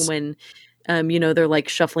song when, they're like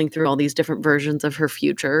shuffling through all these different versions of her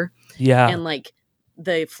future. Yeah. And like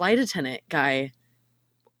the flight attendant guy,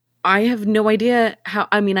 I have no idea how,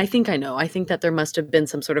 I think I know. I think that there must have been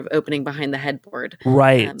some sort of opening behind the headboard.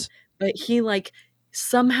 Right. But he like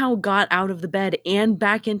somehow got out of the bed and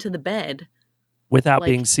back into the bed. Without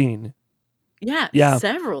being seen. Yeah.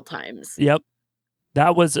 Several times. Yep.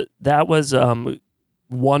 That was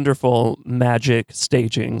wonderful magic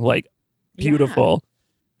staging, like beautiful.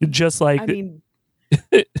 Just like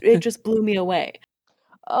it just blew me away.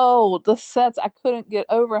 Oh, the sets, I couldn't get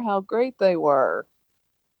over how great they were.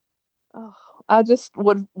 Oh, I just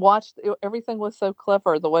would watch, everything was so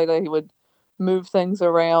clever, the way that he would move things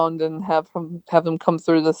around and have them come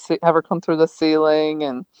through have her come through the ceiling,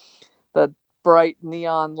 and the bright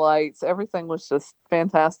neon lights. Everything was just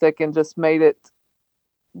fantastic and just made it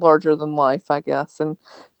larger than life, I guess.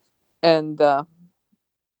 And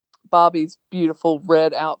Bobby's beautiful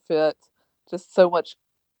red outfit, just so much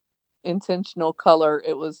intentional color.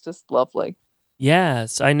 It was just lovely.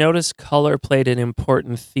 Yes, I noticed color played an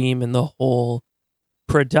important theme in the whole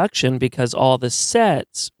production because all the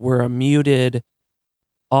sets were a muted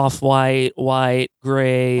off-white, white,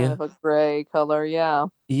 gray. Kind of a gray color, yeah.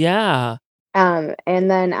 Yeah. And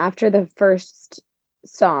then after the first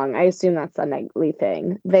song, I assume that's a nightly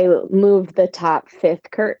thing. They moved the top fifth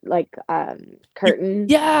curtain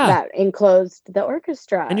Yeah. that enclosed the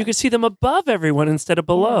orchestra. And you could see them above everyone instead of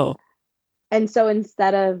below. And so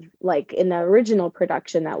instead of like in the original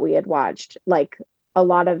production that we had watched, like a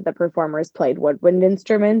lot of the performers played woodwind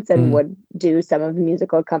instruments and would do some of the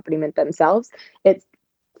musical accompaniment themselves. It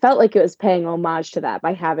felt like it was paying homage to that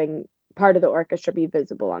by having part of the orchestra be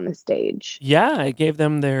visible on the stage. Yeah, it gave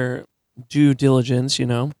them their due diligence, you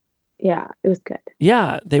know. Yeah, it was good.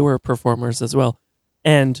 Yeah, they were performers as well.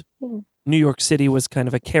 And New York City was kind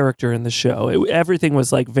of a character in the show. Everything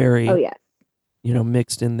was like very, you know,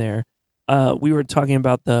 mixed in there. We were talking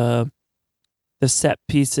about the set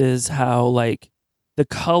pieces, how like the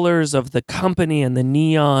colors of the company and the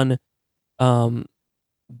neon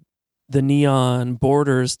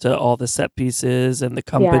borders to all the set pieces, and the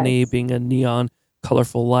company being a neon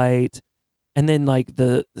colorful light. And then like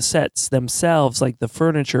the sets themselves, like the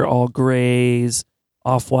furniture, all grays,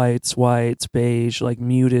 off-whites, whites, beige, like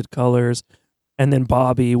muted colors. And then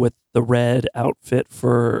Bobby with the red outfit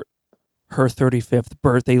for her 35th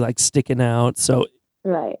birthday, like sticking out. So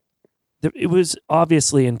it was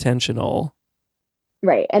obviously intentional.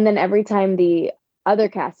 Right. And then every time the other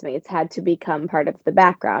castmates had to become part of the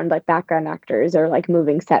background, like background actors or like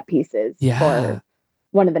moving set pieces for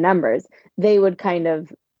one of the numbers, they would kind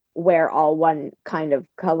of wear all one kind of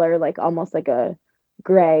color, like almost like a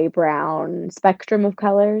gray brown spectrum of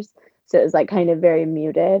colors. So it was like kind of very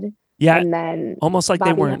muted. Yeah. And then almost like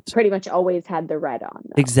Bobby they weren't pretty much always had the red on.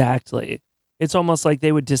 Though. Exactly. It's almost like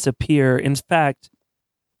they would disappear. In fact,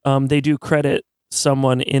 they do credit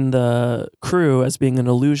someone in the crew as being an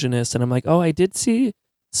illusionist, and I'm like, oh, I did see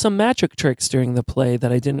some magic tricks during the play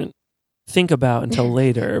that I didn't think about until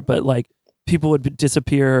later. But like people would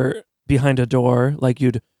disappear behind a door, like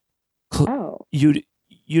you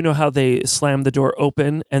know how they slam the door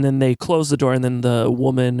open and then they close the door, and then the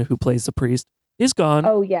woman who plays the priest is gone.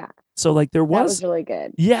 Oh yeah. So like that was really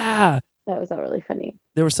good. Yeah. That was really funny.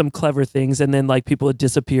 There were some clever things, and then like people would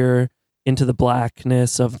disappear into the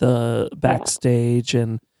blackness of the backstage,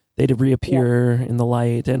 and they'd reappear in the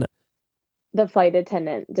light, and the flight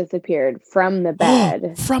attendant disappeared from the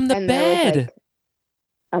bed. From the and bed. There was, like,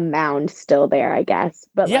 a mound still there, I guess.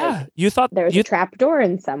 But yeah, you thought there was a trap door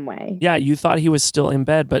in some way. Yeah, you thought he was still in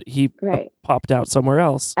bed, but he popped out somewhere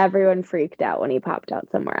else. Everyone freaked out when he popped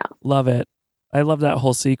out somewhere else. Love it. I love that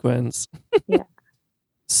whole sequence. Yeah.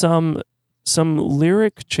 Some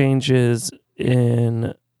lyric changes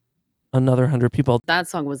in Another 100 People. That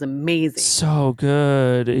song was amazing. So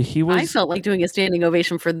good. I felt like doing a standing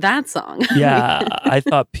ovation for that song. Yeah, I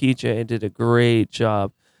thought PJ did a great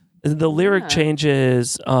job. The lyric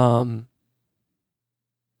changes, and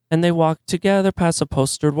they walk together past the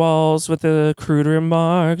postered walls with the crude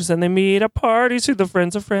remarks, and they meet at parties through the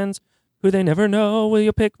friends of friends who they never know. Will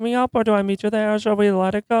you pick me up, or do I meet you there? Shall we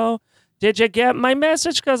let it go? Did you get my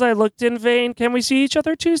message? Because I looked in vain. Can we see each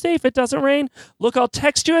other Tuesday if it doesn't rain? Look, I'll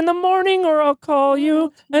text you in the morning, or I'll call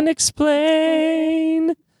you and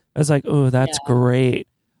explain. I was like, oh, that's great.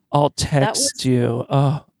 I'll text you.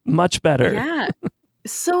 Oh, much better. Yeah.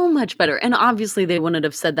 So much better. And obviously they wouldn't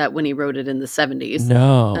have said that when he wrote it in the 70s.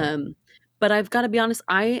 No. But I've got to be honest,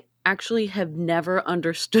 I actually have never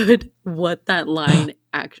understood what that line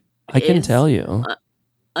actually I can tell you.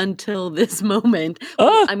 Until this moment.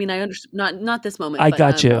 Well, I mean, I understood not this moment. I but,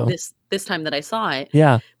 got you. This time that I saw it.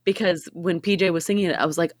 Yeah. Because when PJ was singing it, I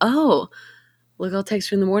was like, oh, look, I'll text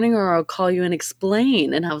you in the morning, or I'll call you and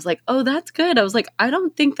explain. And I was like, oh, that's good. I was like, I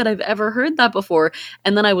don't think that I've ever heard that before.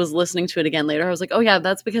 And then I was listening to it again later. I was like, oh yeah,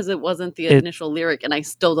 that's because it wasn't the initial lyric, and I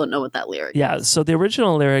still don't know what that lyric is. Yeah, so the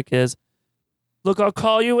original lyric is, look, I'll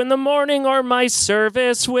call you in the morning, or my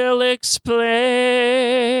service will explain.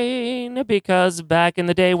 Because back in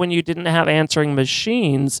the day when you didn't have answering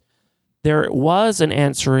machines, there was an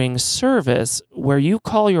answering service where you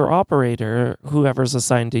call your operator, whoever's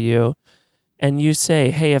assigned to you, and you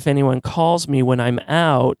say, hey, if anyone calls me when I'm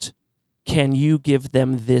out, can you give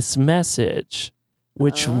them this message?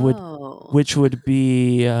 Which would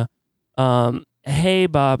be, hey,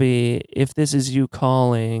 Bobby, if this is you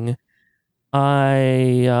calling,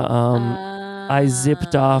 I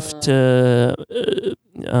zipped off to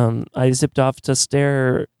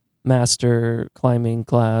Stairmaster climbing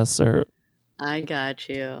class, or I got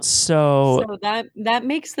you. So that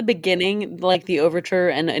makes the beginning, like the overture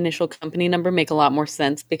and initial company number, make a lot more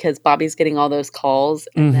sense, because Bobby's getting all those calls,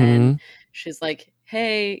 and then she's like,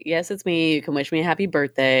 hey, yes, it's me. You can wish me a happy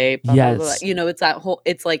birthday. Blah, blah, blah. You know, it's that whole,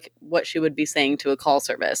 it's like what she would be saying to a call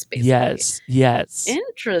service, basically. Yes.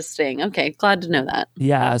 Interesting. Okay. Glad to know that.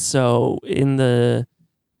 Yeah. So in the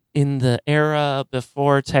in the era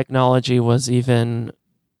before technology was even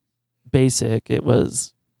basic, it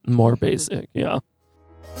was more basic. Yeah.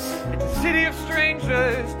 It's a city of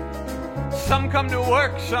strangers. Some come to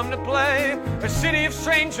work, some to play. A city of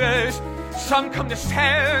strangers. Some come to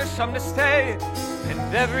stare, some to stay.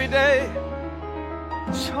 And every day,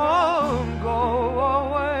 some go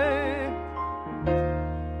away.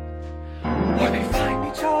 Or they find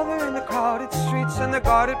each other in the crowded streets and the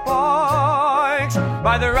guarded parks,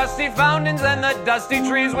 by the rusty fountains and the dusty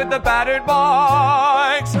trees with the battered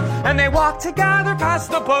barks. And they walk together past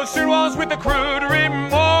the postered walls with the crude remarks.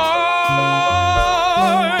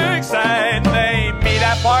 And they meet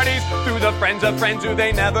at parties through the friends of friends who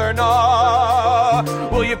they never know.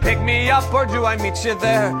 Will you pick me up or do I meet you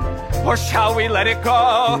there? Or shall we let it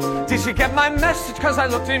go? Did you get my message? Cause I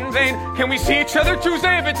looked in vain. Can we see each other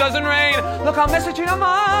Tuesday if it doesn't rain? Look, I'll message you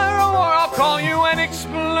tomorrow or I'll call you and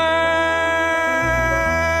explain.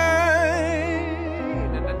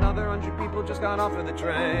 And another 100 people just got off of the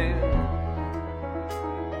train.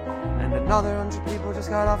 And another 100 people just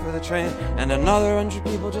got off of the train. And another 100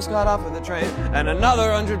 people just got off of the train. And another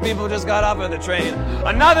 100 people just got off of the train.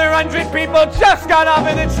 Another 100 people just got off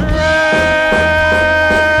of the train.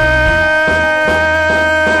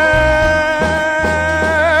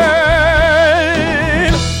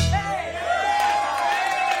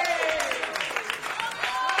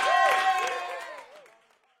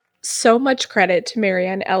 So much credit to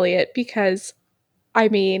Marianne Elliott, because I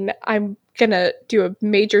mean, I'm gonna do a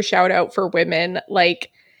major shout out for women. Like,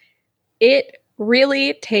 it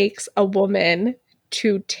really takes a woman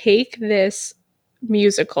to take this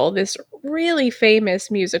musical, this really famous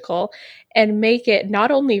musical, and make it not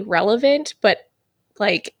only relevant, but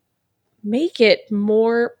like make it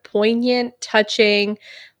more poignant, touching,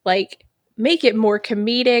 like make it more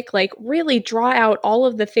comedic, like really draw out all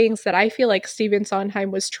of the things that I feel like Stephen Sondheim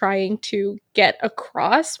was trying to get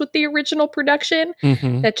across with the original production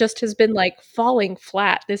that just has been like falling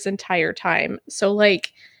flat this entire time. So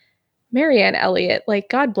like Marianne Elliott, like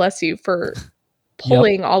God bless you for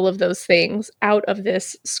pulling all of those things out of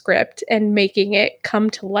this script and making it come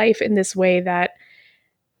to life in this way that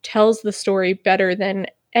tells the story better than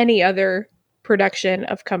any other production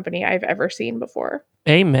of Company I've ever seen before.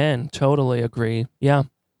 Amen. Totally agree. Yeah.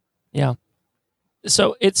 Yeah.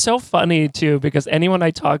 So it's so funny too, because anyone I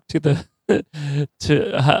talk to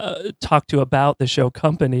talk to about the show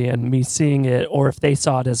Company and me seeing it, or if they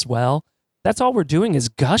saw it as well, that's all we're doing is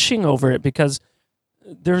gushing over it, because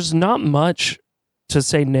there's not much to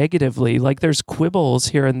say negatively. Like, there's quibbles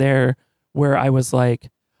here and there where I was like,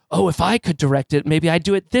 oh, if I could direct it, maybe I'd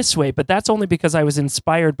do it this way. But that's only because I was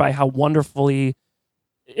inspired by how wonderfully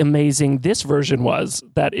amazing this version was,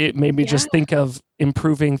 that it made me just think of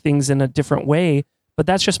improving things in a different way. But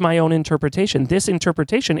that's just my own interpretation. This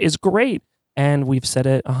interpretation is great. And we've said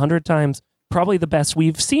it 100 times, probably the best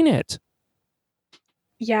we've seen it.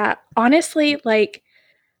 Yeah, honestly, like,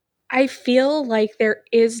 I feel like there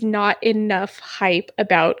is not enough hype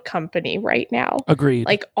about Company right now. Agreed.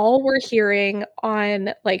 Like, all we're hearing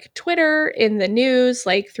on like Twitter, in the news,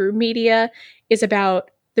 like through media, is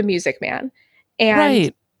about The Music Man.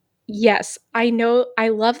 And yes, I know, I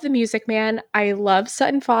love The Music Man. I love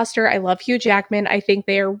Sutton Foster. I love Hugh Jackman. I think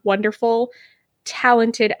they are wonderful,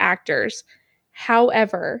 talented actors.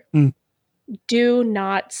 However, do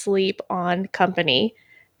not sleep on Company.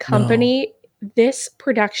 Company, this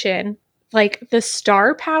production, like the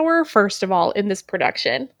star power, first of all, in this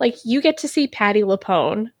production, like you get to see Patti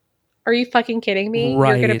LuPone. Are you fucking kidding me?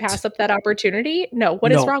 Right. You're going to pass up that opportunity? No.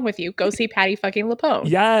 What is wrong with you? Go see Patti fucking LuPone.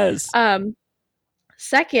 Yes.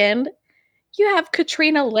 Second, you have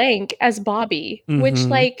Katrina Lenk as Bobby, which,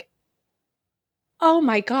 like, oh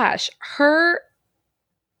my gosh, her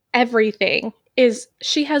everything is,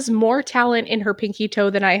 she has more talent in her pinky toe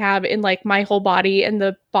than I have in like my whole body and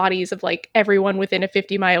the bodies of like everyone within a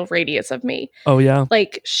 50-mile radius of me. Oh yeah.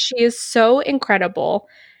 Like, she is so incredible,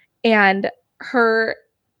 and her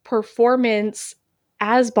performance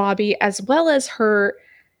as Bobby, as well as her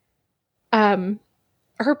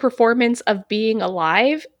performance of being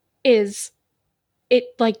alive, is, it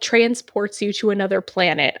like transports you to another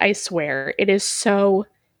planet. I swear, it is so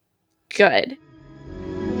good.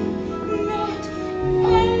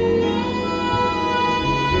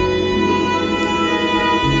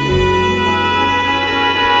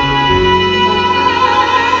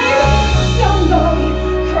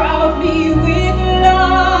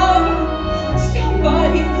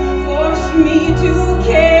 Me to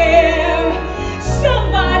care.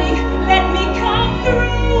 Somebody let me come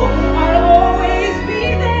through. I'll always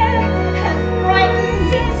be there, as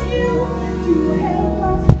frightened as you, to help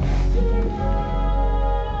us.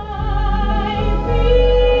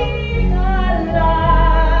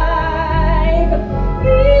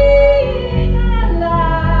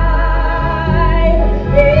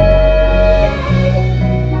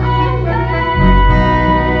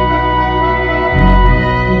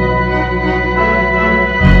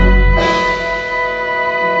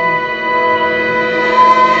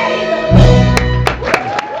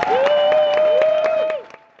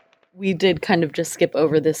 we did kind of just skip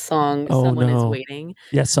over this song. Oh, Someone is no. waiting.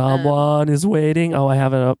 Yeah, someone is waiting. Oh, I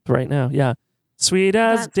have it up right now. Yeah. Sweet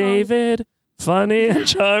as That song. David, funny and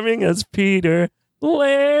charming as Peter,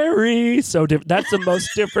 Larry. So that's the most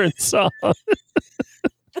different song. That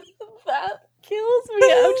kills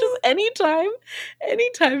me. I'm just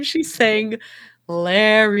anytime she sang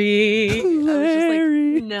Larry, I was just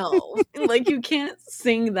Larry. like, no, like you can't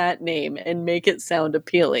sing that name and make it sound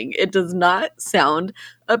appealing. It does not sound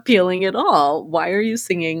appealing at all. Why are you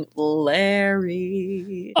singing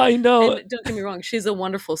Larry? I know. And don't get me wrong, she's a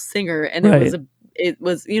wonderful singer, and Right. it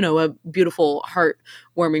was a beautiful,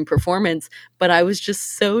 heartwarming performance. But I was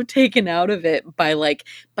just so taken out of it by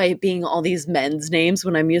it being all these men's names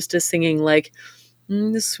when I'm used to singing like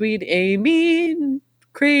sweet Amy,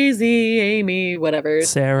 crazy Amy, whatever.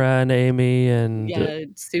 Sarah and Amy and Yeah,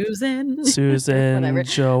 Susan. Susan, whatever.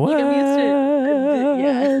 Joanne.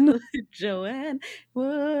 Yeah, Joanne.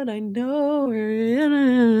 Would I know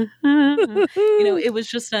her? It was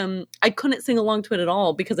just I couldn't sing along to it at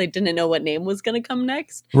all because I didn't know what name was going to come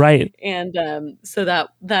next. Right. And so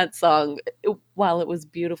that song, while it was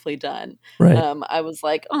beautifully done, Right. I was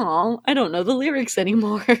like, oh, I don't know the lyrics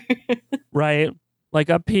anymore. Right. Like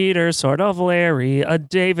a Peter, sort of Larry, a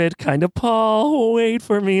David, kind of Paul. Wait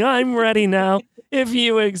for me, I'm ready now. If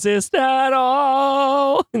you exist at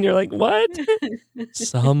all. And you're like, what?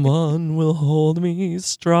 Someone will hold me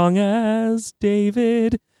strong as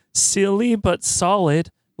David, silly but solid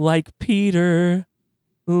like Peter,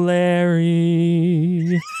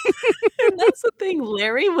 Larry. And that's the thing.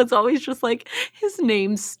 Larry was always just like his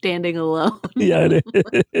name standing alone. Yeah,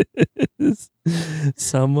 it is.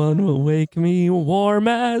 Someone will wake me warm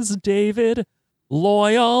as David,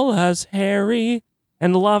 loyal as Harry,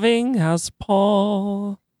 and loving as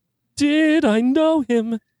Paul. Did I know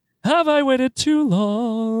him? Have I waited too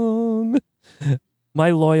long?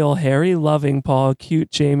 My loyal Harry, loving Paul,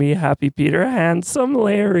 cute Jamie, happy Peter, handsome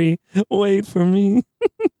Larry. Wait for me.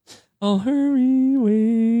 I'll hurry,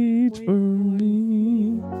 wait for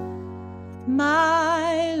me.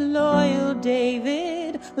 My loyal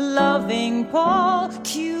David, loving Paul,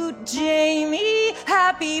 cute Jamie,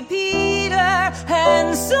 happy Peter,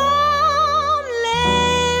 handsome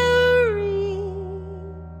Larry.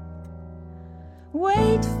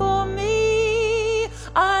 Wait for me,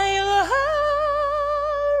 I'll hurry.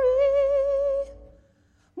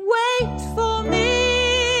 Wait for me.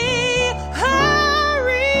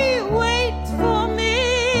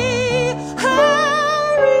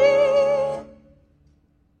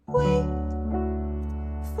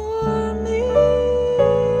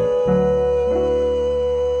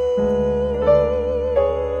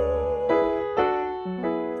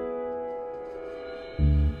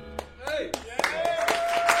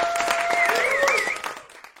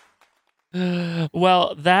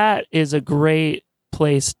 Well, that is a great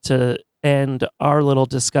place to end our little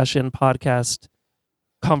discussion podcast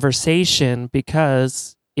conversation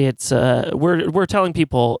because it's we're telling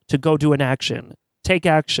people to go do an action, take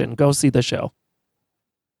action, go see the show.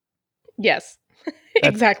 Yes,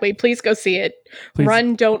 exactly. Please go see it. Please.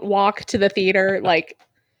 Run, don't walk to the theater.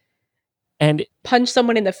 And punch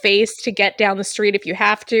someone in the face to get down the street if you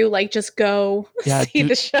have to. Just go see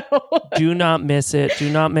the show. Do not miss it.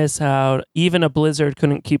 Do not miss out. Even a blizzard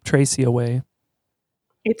couldn't keep Tracy away.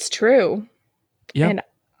 It's true. Yeah. And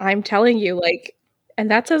I'm telling you, and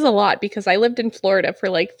that says a lot because I lived in Florida for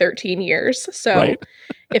 13 years. So Right.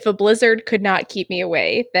 If a blizzard could not keep me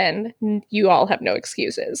away, then you all have no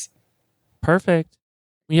excuses. Perfect.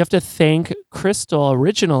 We have to thank Christel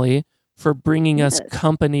originally for bringing us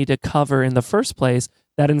company to cover in the first place.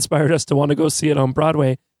 That inspired us to want to go see it on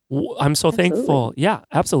Broadway. I'm so thankful. Yeah,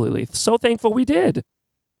 absolutely. So thankful we did.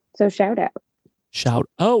 So shout out. Shout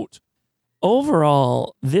out.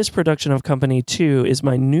 Overall, this production of Company 2 is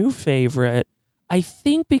my new favorite. I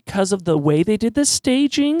think because of the way they did the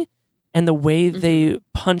staging and the way they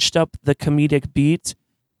punched up the comedic beat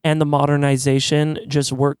and the modernization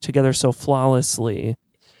just worked together so flawlessly.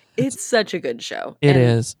 It's such a good show. It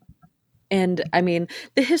is. And I mean,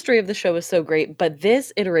 the history of the show is so great, but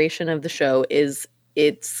this iteration of the show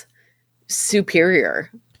it's superior.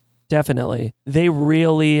 Definitely. They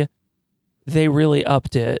really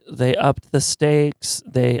upped it. They upped the stakes,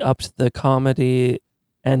 they upped the comedy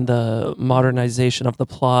and the modernization of the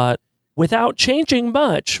plot without changing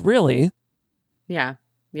much, really. Yeah.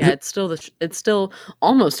 Yeah, it's still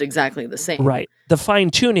almost exactly the same. Right. The fine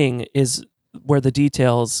tuning is where the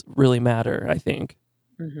details really matter, I think.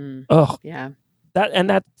 Mm-hmm. Oh, yeah.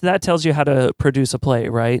 That tells you how to produce a play,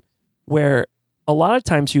 right? Where a lot of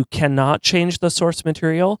times you cannot change the source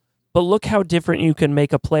material, but look how different you can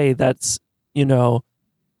make a play that's,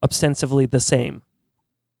 ostensibly the same.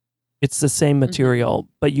 It's the same material,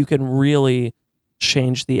 but you can really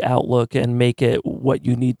change the outlook and make it what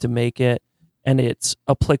you need to make it. And it's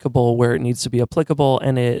applicable where it needs to be applicable,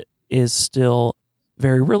 and it is still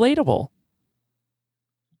very relatable.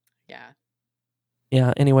 Yeah.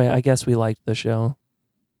 Yeah, anyway, I guess we liked the show.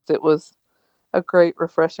 It was a great,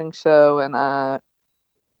 refreshing show, and I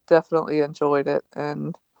definitely enjoyed it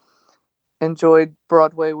and enjoyed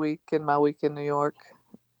Broadway week and my week in New York.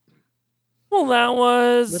 Well, that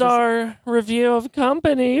was our review of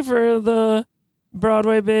Company for the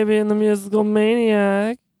Broadway Baby and the Musical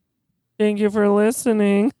Maniac. Thank you for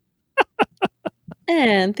listening.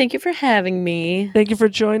 And thank you for having me. Thank you for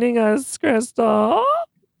joining us, Christel.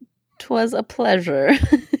 'Twas a pleasure.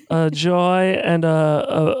 A joy and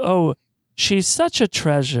oh, she's such a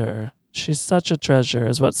treasure. She's such a treasure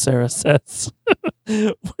is what Sarah says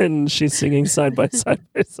when she's singing side by side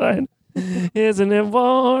by side. Isn't it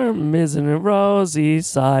warm? Isn't it rosy?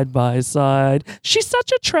 Side by side. She's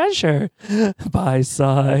such a treasure. By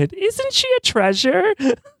side. Isn't she a treasure?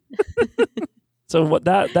 So what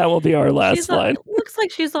that will be our last line. Looks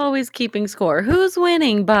like she's always keeping score. Who's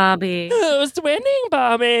winning, Bobby? Who's winning,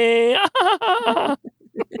 Bobby?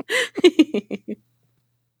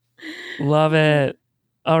 Love it.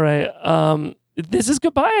 All right. This is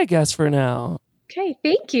goodbye, I guess, for now. Okay,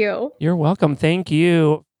 thank you. You're welcome. Thank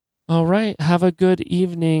you. All right. Have a good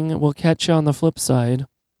evening. We'll catch you on the flip side.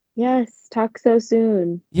 Yes. Talk so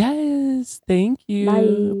soon. Yes. Thank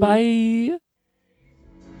you. Bye.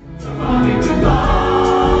 Bye.